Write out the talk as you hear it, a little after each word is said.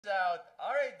out,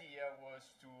 our idea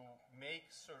was to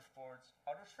make surfboards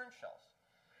out of shrimp shells.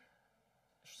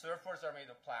 Surfboards are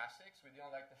made of plastics. We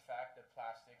didn't like the fact that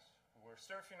we're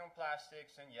surfing on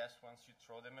plastics, and yes, once you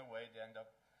throw them away, they end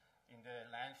up in the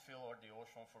landfill or the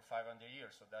ocean for 500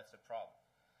 years, so that's a problem.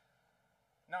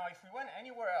 Now, if we went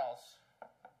anywhere else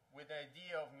with the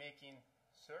idea of making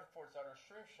surfboards out of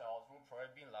shrimp shells, we would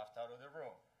probably be left out of the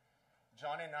room.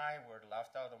 John and I were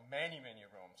left out of many, many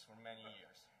rooms for many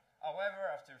years. However,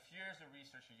 after a few years of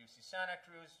research at UC Santa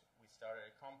Cruz, we started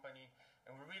a company,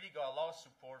 and we really got a lot of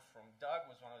support from Doug,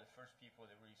 was one of the first people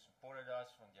that really supported us,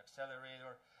 from the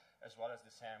accelerator, as well as the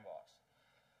sandbox.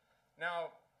 Now,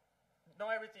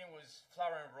 not everything was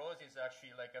flower and roses,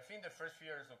 actually. Like, I think the first few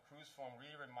years of Cruz Foam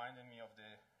really reminded me of the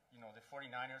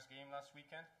 49ers game last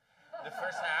weekend, the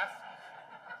first half.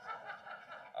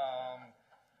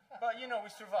 But, we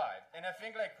survived. And I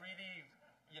think, like, really,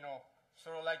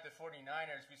 sort of like the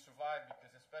 49ers, we survived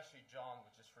because especially John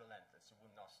was just relentless. He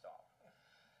would not stop.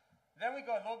 Then we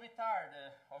got a little bit tired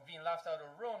of being left out of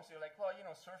rooms. You're like, well,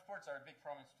 surfboards are a big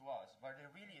problem to us, but they're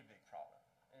really a big problem.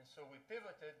 And so we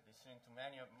pivoted, listening to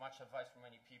much advice from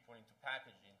many people, into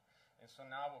packaging. And so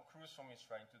now what Cruz Foam is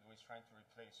trying to do is trying to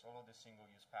replace all of the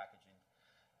single-use packaging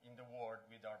in the world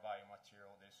with our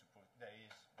biomaterial that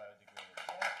is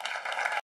biodegradable.